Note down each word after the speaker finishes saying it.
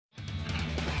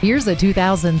Here's a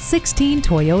 2016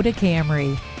 Toyota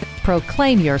Camry.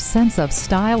 Proclaim your sense of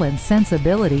style and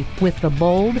sensibility with the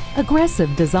bold, aggressive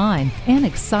design and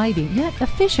exciting yet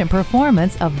efficient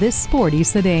performance of this sporty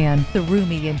sedan. The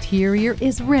roomy interior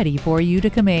is ready for you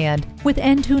to command with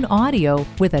Entune audio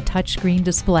with a touchscreen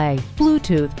display,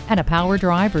 Bluetooth, and a power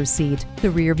driver's seat.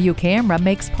 The rear-view camera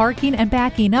makes parking and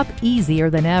backing up easier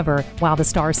than ever, while the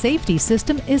Star Safety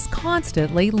System is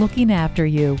constantly looking after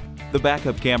you. The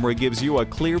backup camera gives you a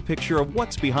clear picture of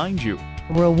what's behind you.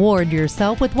 Reward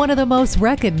yourself with one of the most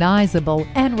recognizable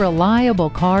and reliable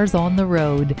cars on the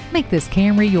road. Make this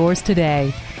Camry yours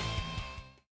today.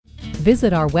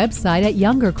 Visit our website at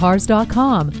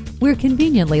youngercars.com. We're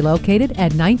conveniently located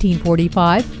at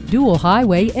 1945 Dual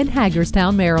Highway in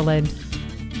Hagerstown, Maryland.